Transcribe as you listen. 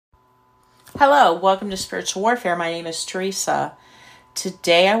Hello, welcome to Spiritual Warfare. My name is Teresa.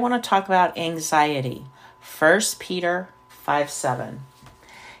 Today I want to talk about anxiety. 1 Peter 5:7.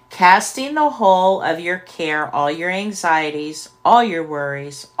 Casting the whole of your care, all your anxieties, all your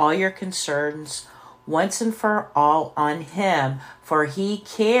worries, all your concerns, once and for all on Him, for He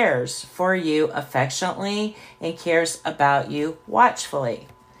cares for you affectionately and cares about you watchfully.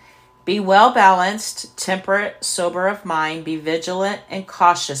 Be well balanced, temperate, sober of mind, be vigilant and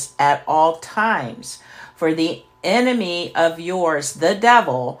cautious at all times. For the enemy of yours, the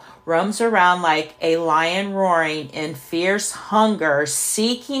devil, roams around like a lion roaring in fierce hunger,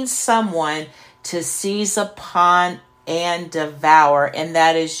 seeking someone to seize upon and devour, and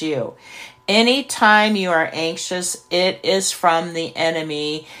that is you. Anytime you are anxious, it is from the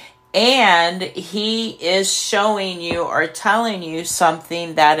enemy, and he is showing you or telling you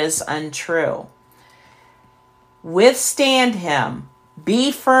something that is untrue. Withstand him.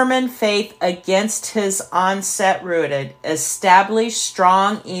 Be firm in faith against his onset rooted. Establish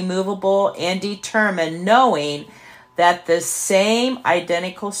strong, immovable, and determined, knowing that the same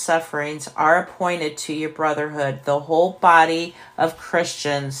identical sufferings are appointed to your brotherhood, the whole body of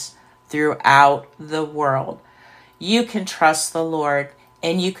Christians throughout the world. You can trust the Lord,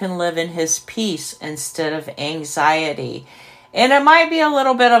 and you can live in his peace instead of anxiety. And it might be a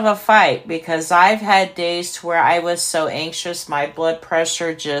little bit of a fight, because I've had days where I was so anxious, my blood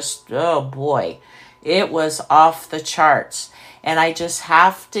pressure just, oh boy, it was off the charts. And I just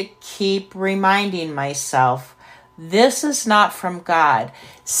have to keep reminding myself, this is not from God.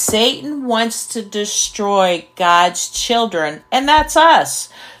 Satan wants to destroy God's children, and that's us.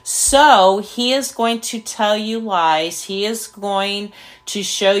 So he is going to tell you lies. He is going to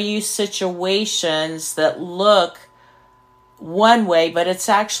show you situations that look one way, but it's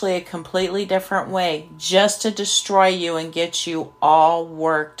actually a completely different way, just to destroy you and get you all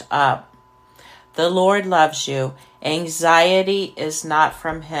worked up. The Lord loves you. Anxiety is not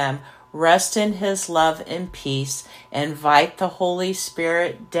from him. Rest in his love and peace. Invite the Holy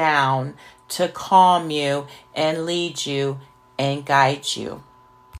Spirit down to calm you and lead you and guide you.